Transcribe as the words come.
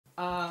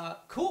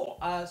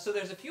so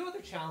there's a few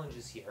other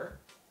challenges here.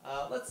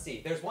 Let's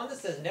see. There's one that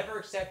says never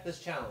accept this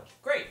challenge.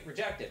 Great,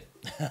 rejected.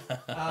 We're knocking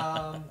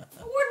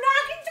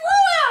through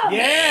them!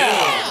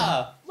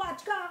 Yeah!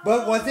 Let's go!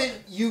 But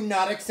wasn't you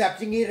not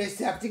accepting it,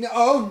 accepting it?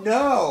 Oh,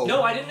 no!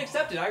 No, I didn't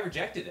accept it. I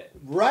rejected it.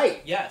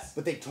 Right. Yes.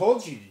 But they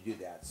told you to do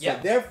that. So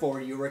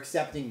therefore, you were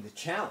accepting the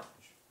challenge.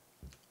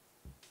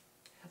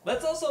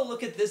 Let's also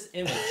look at this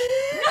image.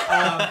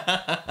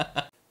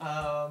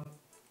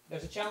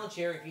 There's a challenge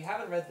here. If you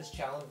haven't read this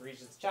challenge, read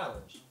this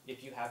challenge.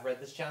 If you have read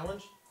this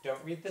challenge,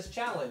 don't read this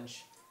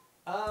challenge.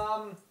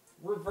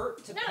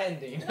 Revert to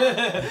pending.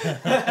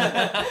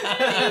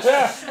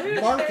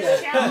 Mark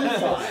it.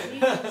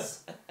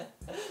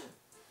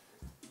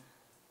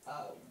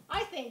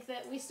 I think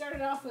that we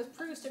started off with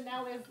Proust and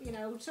now we've,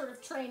 sort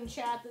of trained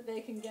chat that they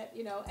can get,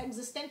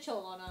 existential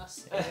on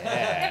us.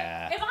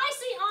 Yeah. If I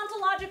see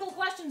ontological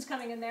questions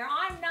coming in there,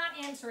 I'm not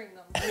answering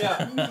them.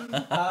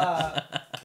 Yeah.